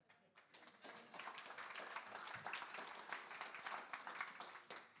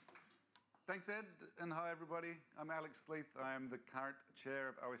Thanks, Ed, and hi, everybody. I'm Alex Leith. I am the current chair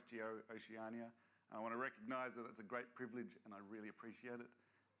of OSGeo Oceania. I want to recognise that it's a great privilege and I really appreciate it.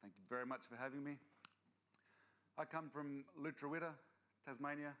 Thank you very much for having me. I come from Lutruwita,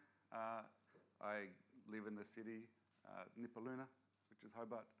 Tasmania. I live in the city, Nipaluna, which is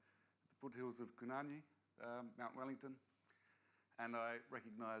Hobart, at the foothills of Kunanyi, Mount Wellington. And I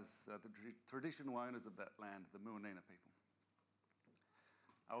recognise the traditional owners of that land, the Muanina people.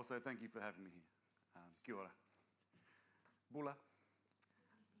 I also thank you for having me here. Kia ora. Bula.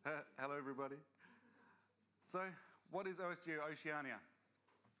 Hello, everybody. So, what is OSGeo Oceania?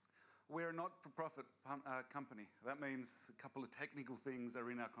 We're a not-for-profit company. That means a couple of technical things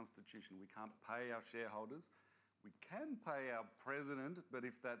are in our constitution. We can't pay our shareholders. We can pay our president, but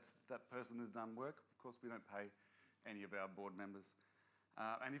if that person has done work, of course we don't pay any of our board members.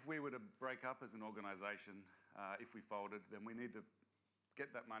 And if we were to break up as an organisation, if we folded, then we need to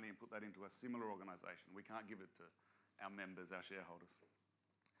get that money and put that into a similar organisation. We can't give it to our members, our shareholders.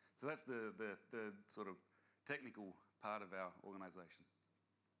 So that's the sort of technical part of our organisation.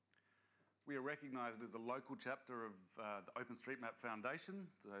 We are recognised as a local chapter of the OpenStreetMap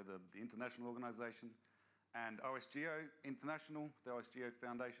Foundation, so the international organisation, and OSGeo International, the OSGeo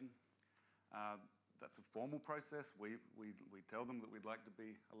Foundation. That's a formal process. We tell them that we'd like to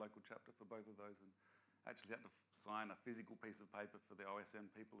be a local chapter for both of those, and actually had to sign a physical piece of paper for the OSM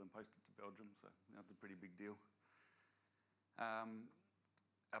people and post it to Belgium, so that's a pretty big deal. Our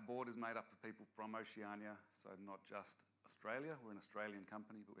board is made up of people from Oceania, so not just Australia. We're an Australian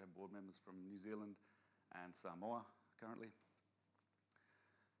company, but we have board members from New Zealand and Samoa currently.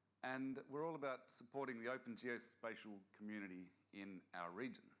 And we're all about supporting the open geospatial community in our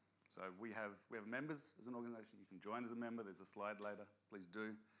region. So we have members as an organisation. You can join as a member. There's a slide later. Please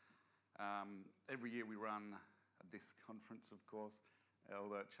do. Every year we run this conference, of course,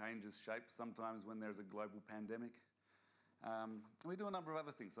 although it changes shape sometimes when there's a global pandemic. We do a number of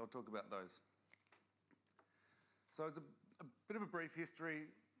other things, so I'll talk about those. So it's a bit of a brief history.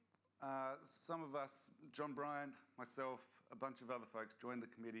 Some of us, John Bryant, myself, a bunch of other folks joined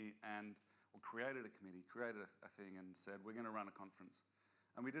the committee or created a committee, created a thing and said, we're going to run a conference.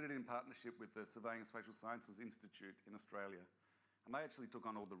 And we did it in partnership with the Surveying and Spatial Sciences Institute in Australia. And they actually took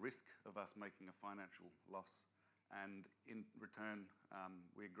on all the risk of us making a financial loss. And in return,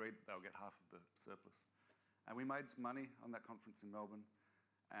 we agreed that they'll get half of the surplus. And we made some money on that conference in Melbourne.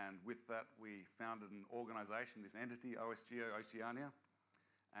 And with that, we founded an organisation, this entity, OSGeo Oceania.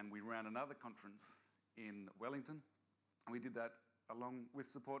 And we ran another conference in Wellington. And we did that along with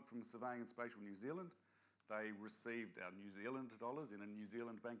support from Surveying and Spatial New Zealand. They received our New Zealand dollars in a New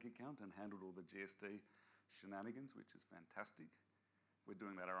Zealand bank account and handled all the GST shenanigans, which is fantastic. We're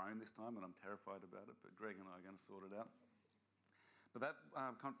doing that our own this time, and I'm terrified about it, but Greg and I are going to sort it out. But that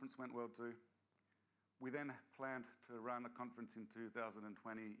conference went well too. We then planned to run a conference in 2020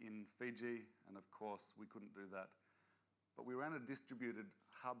 in Fiji, and of course we couldn't do that. But we ran a distributed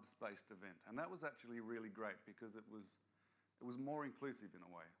hubs-based event, and that was actually really great because it was more inclusive in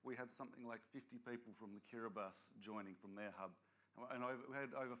a way. We had something like 50 people from the Kiribati joining from their hub, and we had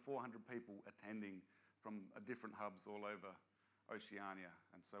over 400 people attending from different hubs all over Oceania.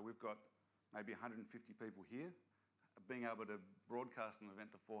 And so we've got maybe 150 people here. Being able to broadcast an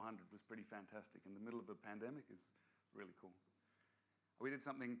event to 400 was pretty fantastic. In the middle of a pandemic is really cool. We did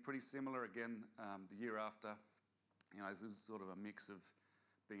something pretty similar again the year after. This is sort of a mix of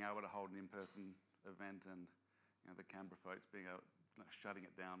being able to hold an in-person event and the Canberra folks being able, shutting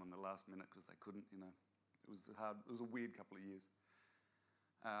it down on the last minute because they couldn't. It was hard. It was a weird couple of years.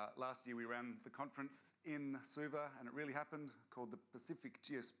 Last year we ran the conference in Suva, and it really happened, called the Pacific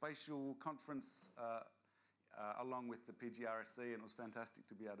Geospatial Conference, along with the PGRSC, and it was fantastic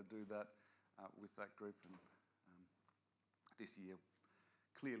to be able to do that with that group. And this year,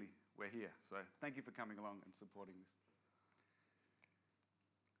 clearly, we're here. So thank you for coming along and supporting this.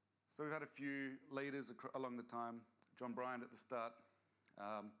 So we've had a few leaders along the time. John Bryant at the start,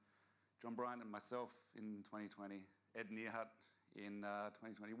 John Bryant and myself in 2020, Ed Nearhut in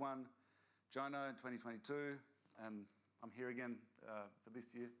 2021, Jonah in 2022, and I'm here again for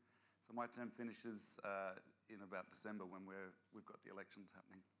this year. So my term finishes in about December when we've got the elections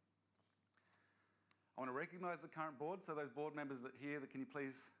happening. I want to recognise the current board, so those board members that can you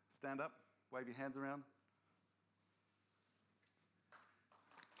please stand up, wave your hands around.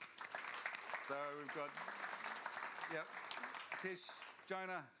 So we've got, Tish,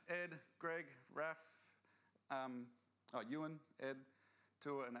 Jonah, Ed, Greg, Raf, Ewan, Ed,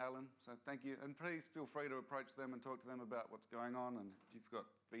 Tua and Alan, so thank you. And please feel free to approach them and talk to them about what's going on, and if you've got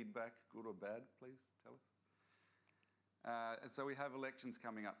feedback, good or bad, please tell us. And so we have elections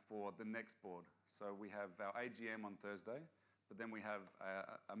coming up for the next board. So we have our AGM on Thursday, but then we have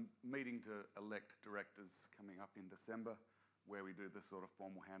a meeting to elect directors coming up in December, where we do the sort of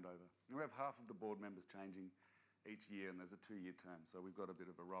formal handover. And we have half of the board members changing each year, and there's a 2-year term. So we've got a bit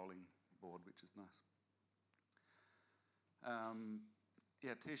of a rolling board, which is nice.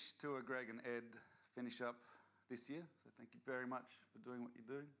 Yeah, Tish, Tua, Greg and Ed finish up this year. So thank you very much for doing what you're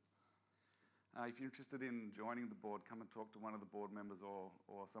doing. If you're interested in joining the board, come and talk to one of the board members or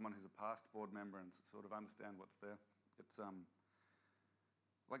someone who's a past board member and sort of understand what's there. It's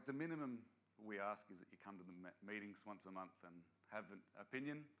like the minimum we ask is that you come to the meetings once a month and have an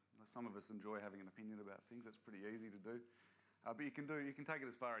opinion. Some of us enjoy having an opinion about things. That's pretty easy to do. But you can take it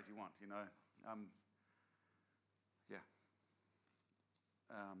as far as you want, you know. Yeah.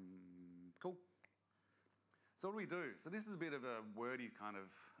 Cool. So what do we do? So this is a bit of a wordy kind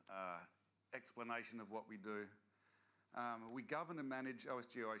of explanation of what we do. We govern and manage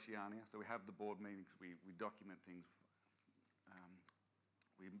OSGeo Oceania. So we have the board meetings. We document things.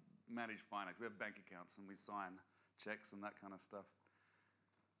 We manage finance. We have bank accounts and we sign checks and that kind of stuff.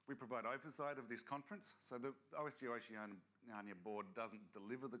 We provide oversight of this conference. So the OSGeo Oceania board doesn't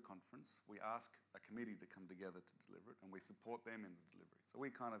deliver the conference. We ask a committee to come together to deliver it, and we support them in the delivery. So we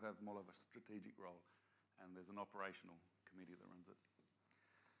kind of have more of a strategic role, and there's an operational committee that runs it.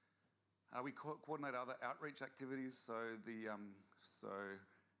 We coordinate other outreach activities. So this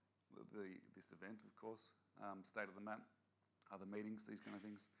event, of course, State of the Map, other meetings, these kind of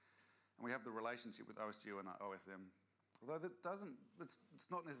things. And we have the relationship with OSGeo and our OSM. Although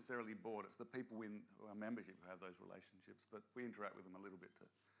it's not necessarily board, it's the people in our membership who have those relationships, but we interact with them a little bit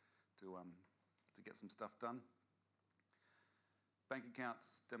to get some stuff done. Bank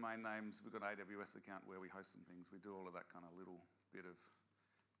accounts, domain names, we've got an AWS account where we host some things. We do all of that kind of little bit of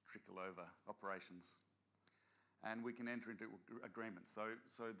trickle over operations. And we can enter into agreements. So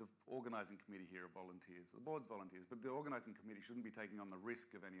the organising committee here are volunteers. The board's volunteers, but the organising committee shouldn't be taking on the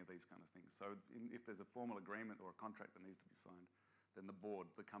risk of any of these kind of things. So if there's a formal agreement or a contract that needs to be signed, then the board,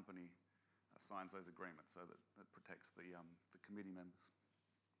 the company, signs those agreements, so that protects the committee members.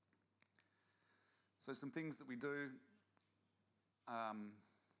 So some things that we do.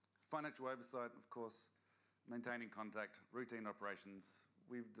 Financial oversight, of course, maintaining contact, routine operations.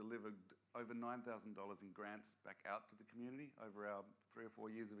 We've delivered over $9,000 in grants back out to the community over our 3 or 4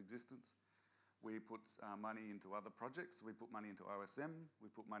 years of existence. We put money into other projects. We put money into OSM. We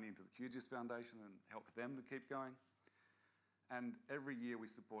put money into the QGIS Foundation and help them to keep going. And every year we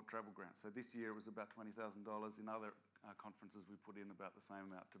support travel grants. So this year it was about $20,000. In other conferences we put in about the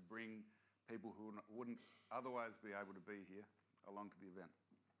same amount to bring people who wouldn't otherwise be able to be here along to the event.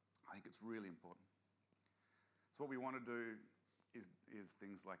 I think it's really important. So what we want to do is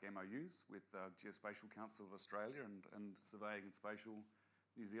things like MOUs with Geospatial Council of Australia and Surveying and Spatial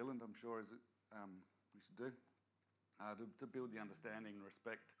New Zealand, I'm sure we should do, to build the understanding and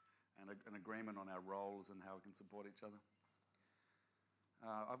respect and an agreement on our roles and how we can support each other.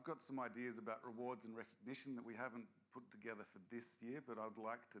 I've got some ideas about rewards and recognition that we haven't put together for this year, but I'd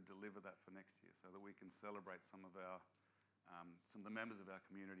like to deliver that for next year so that we can celebrate some of the members of our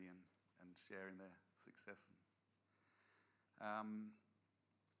community and sharing their success.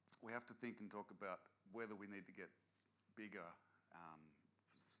 We have to think and talk about whether we need to get bigger.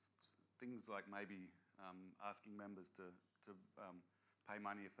 Things like maybe asking members to pay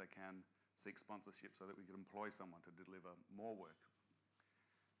money if they can, seek sponsorship so that we can employ someone to deliver more work.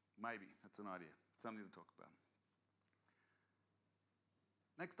 Maybe, that's an idea, something to talk about.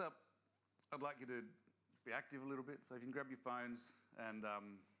 Next up, I'd like you to be active a little bit. So if you can grab your phones and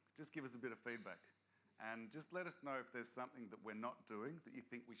just give us a bit of feedback. And just let us know if there's something that we're not doing that you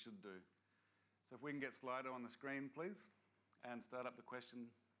think we should do. So if we can get Slido on the screen, please, and start up the question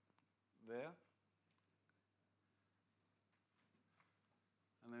there.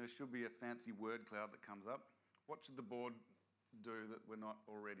 And there should be a fancy word cloud that comes up. What should the board do that we're not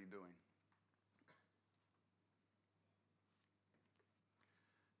already doing?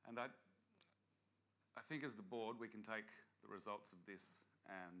 And I think as the board, we can take the results of this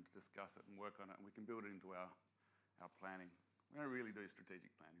and discuss it and work on it, and we can build it into our planning. We don't really do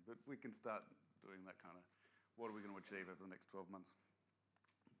strategic planning, but we can start doing that kind of, what are we going to achieve over the next 12 months?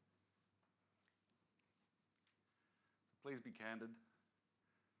 So please be candid.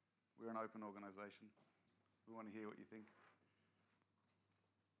 We're an open organisation. We want to hear what you think.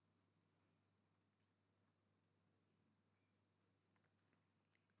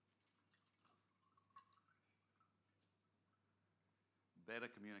 Better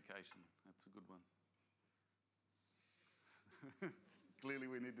communication, that's a good one. Clearly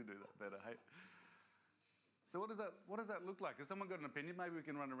we need to do that better, hey? So what does that look like? Has someone got an opinion? Maybe we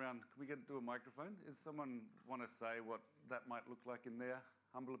can run around. Can we do a microphone? Does someone want to say what that might look like in their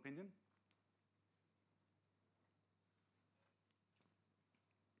humble opinion?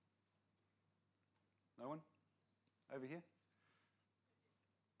 No one? Over here?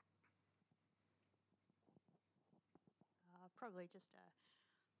 Probably just a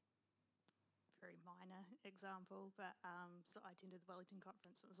very minor example, but so I attended the Wellington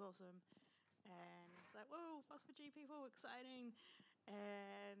conference. It was awesome. And it's like, whoa, Phosphor-G people, exciting.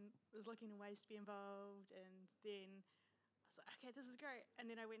 And was looking at ways to be involved. And then I was like, okay, this is great. And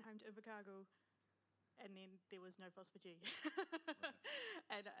then I went home to Invercargill, and then there was no Phosphor-G.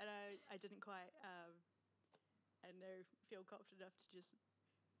 and I didn't quite, feel confident enough to just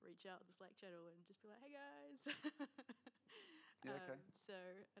reach out the Slack channel and just be like, hey guys. Yeah, okay. So,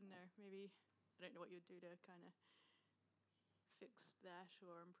 I don't know, maybe, I don't know what you'd do to kind of fix that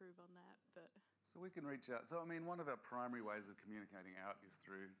or improve on that, but... So we can reach out. So, I mean, one of our primary ways of communicating out is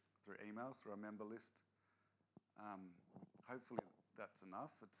through emails, through our member list. Hopefully that's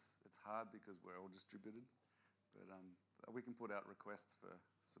enough. It's hard because we're all distributed, but we can put out requests for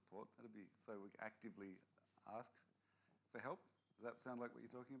support. That'd be, so we actively ask for help. Does that sound like what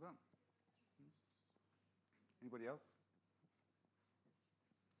you're talking about? Anybody else?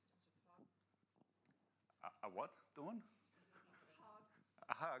 A what, Dawn?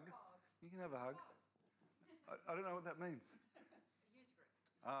 A hug? You can have a hug. I don't know what that means.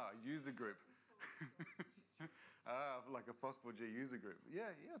 A user group. Like a Phosphor-G user group. Yeah,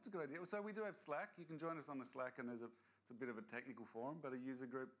 that's a good idea. So we do have Slack. You can join us on the Slack, and it's a bit of a technical forum, but a user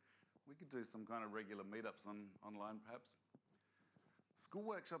group. We could do some kind of regular meetups online, perhaps. School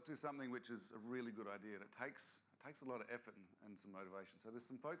workshops is something which is a really good idea. It takes a lot of effort and some motivation. So there's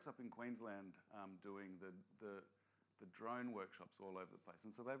some folks up in Queensland doing the drone workshops all over the place.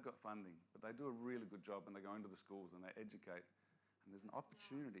 And so they've got funding, but they do a really good job, and they go into the schools and they educate. And there's an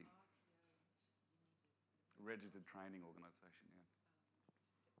opportunity. Registered training organisation, yeah.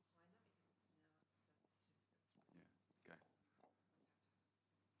 Yeah, okay.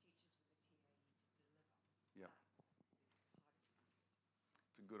 Yeah.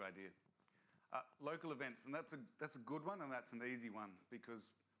 It's a good idea. Local events, and that's a good one, and that's an easy one,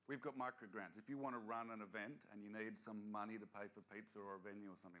 because we've got micro grants. If you want to run an event and you need some money to pay for pizza or a venue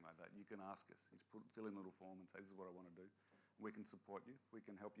or something like that, you can ask us. Just fill in a little form and say, this is what I want to do. We can support you. We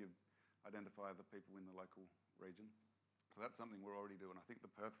can help you identify the people in the local region. So that's something we're already doing. I think the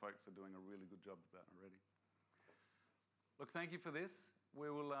Perth folks are doing a really good job of that already. Look, thank you for this.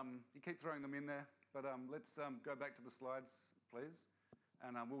 We will, you keep throwing them in there, but let's go back to the slides, please.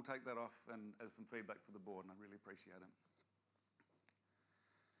 And we'll take that off and as some feedback for the board, and I really appreciate it.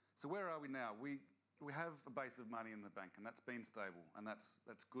 So where are we now? We have a base of money in the bank, and that's been stable, and that's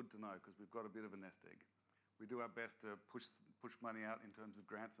good to know, because we've got a bit of a nest egg. We do our best to push money out in terms of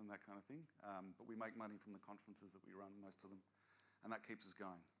grants and that kind of thing, but we make money from the conferences that we run, most of them, and that keeps us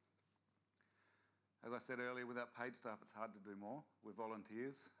going. As I said earlier, without paid staff, it's hard to do more. We're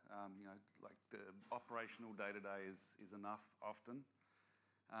volunteers. Like the operational day-to-day is enough often.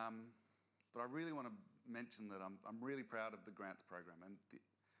 But I really want to mention that I'm really proud of the grants program. And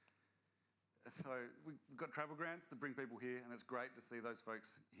so we've got travel grants to bring people here, and it's great to see those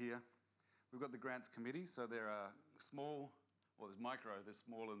folks here. We've got the grants committee, so there are small, well, there's micro, there's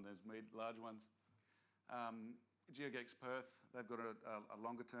small, and there's large ones. GeoGeeks Perth, they've got a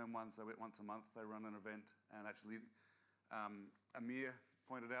longer term one, so once a month they run an event, and actually Amir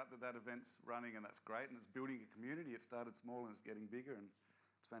pointed out that event's running, and that's great, and it's building a community. It started small and it's getting bigger, and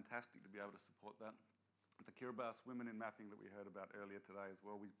it's fantastic to be able to support that. The Kiribati Women in Mapping that we heard about earlier today as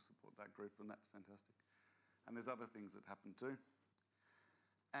well, we support that group, and that's fantastic. And there's other things that happen too.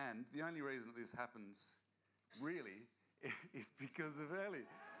 And the only reason that this happens, really, is because of Ellie,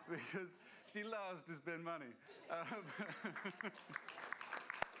 because she loves to spend money.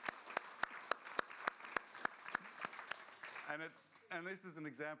 And this is an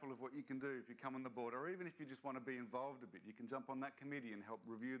example of what you can do if you come on the board, or even if you just want to be involved a bit. You can jump on that committee and help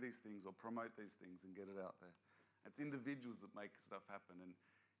review these things or promote these things and get it out there. It's individuals that make stuff happen, and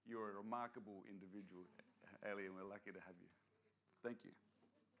you're a remarkable individual, Ellie, and we're lucky to have you. Thank you.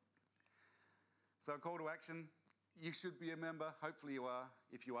 So a call to action, you should be a member. Hopefully you are.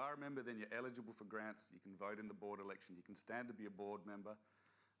 If you are a member, then you're eligible for grants. You can vote in the board election. You can stand to be a board member.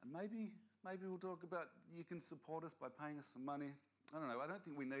 And maybe we'll talk about, you can support us by paying us some money. I don't know. I don't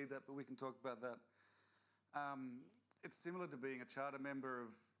think we need that, but we can talk about that. It's similar to being a charter member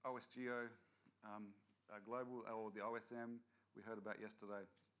of OSGeo Global, or the OSM we heard about yesterday.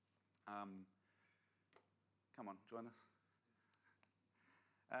 Come on, join us.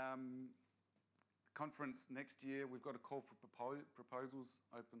 Conference next year, we've got a call for proposals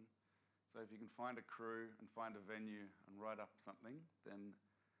open. So if you can find a crew and find a venue and write up something, then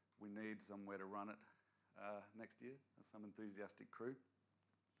we need somewhere to run it next year, some enthusiastic crew.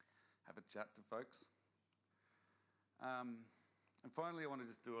 Have a chat to folks. And finally, I want to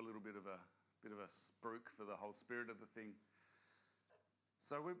just do a little bit of a spruik for the whole spirit of the thing.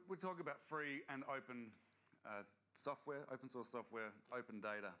 So we talk about free and open software, open source software, open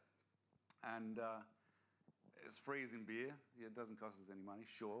data. And it's free as in beer. Yeah, it doesn't cost us any money,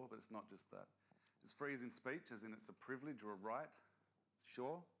 sure, but it's not just that. It's free as in speech, as in it's a privilege or a right,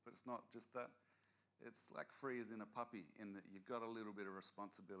 sure, but it's not just that. It's like free as in a puppy, in that you've got a little bit of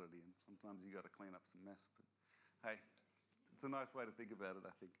responsibility, and sometimes you've got to clean up some mess. But hey, it's a nice way to think about it,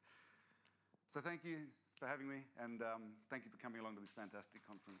 I think. So thank you for having me, and thank you for coming along to this fantastic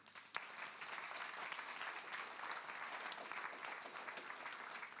conference.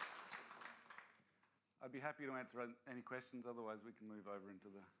 I'd be happy to answer any questions, otherwise we can move over into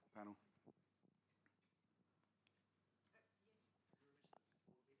the panel.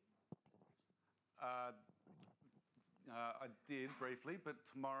 I did briefly, but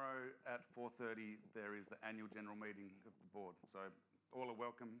tomorrow at 4:30 there is the annual general meeting of the board. So all are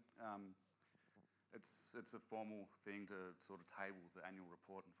welcome. It's a formal thing to sort of table the annual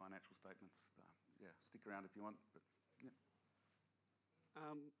report and financial statements. Yeah, stick around if you want. But yeah.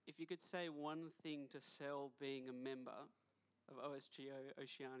 If you could say one thing to sell being a member of OSGeo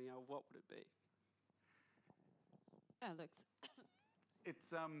Oceania, what would it be? Alex.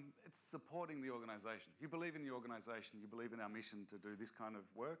 It's supporting the organisation. You believe in the organisation, you believe in our mission to do this kind of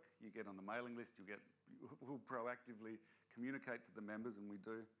work, you get on the mailing list, we'll proactively communicate to the members, and we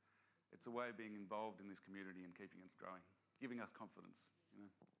do. It's a way of being involved in this community and keeping it growing, giving us confidence, you know.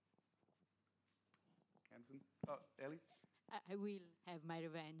 Kamsen? Oh, Ellie? I will have my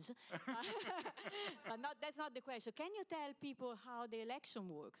revenge. But that's not the question. Can you tell people how the election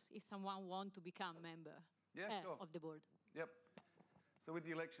works if someone wants to become member sure. of the board? Yep. So with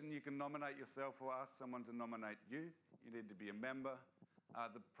the election, you can nominate yourself or ask someone to nominate you. You need to be a member.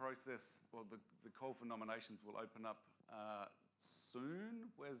 The process, or the call for nominations will open up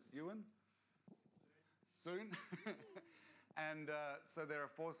soon. Where's Ewan? Soon. And so there are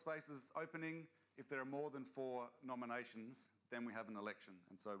 4 spaces opening. If there are more than 4 nominations, then we have an election.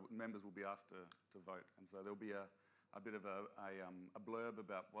 And so members will be asked to vote. And so there'll be a bit of a blurb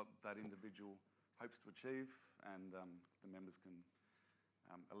about what that individual hopes to achieve, and the members can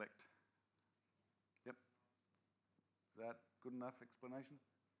elect. Yep. Is that good enough explanation?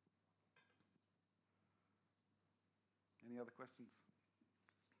 Any other questions?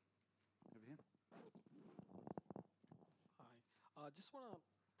 Over here. Hi. Just want to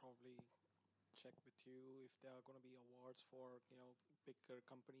probably check with you if there are going to be awards for, bigger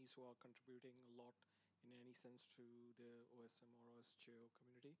companies who are contributing a lot in any sense to the OSM or OSGeo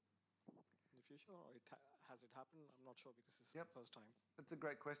community in the future, or has it happened? I'm not sure because it's the first time. That's a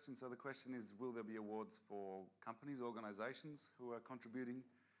great question. So the question is, will there be awards for companies, organisations who are contributing?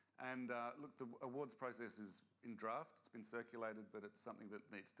 And look, the awards process is in draft. It's been circulated, but it's something that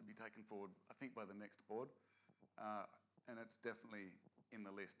needs to be taken forward, I think, by the next board. And it's definitely in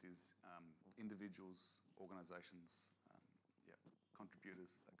the list is individuals, organisations,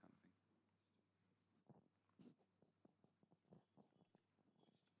 contributors, that kind of thing.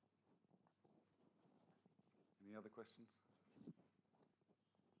 Any other questions?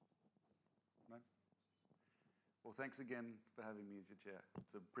 No? Well, thanks again for having me as your chair.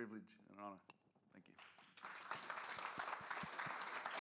 It's a privilege and an honour. Thank you.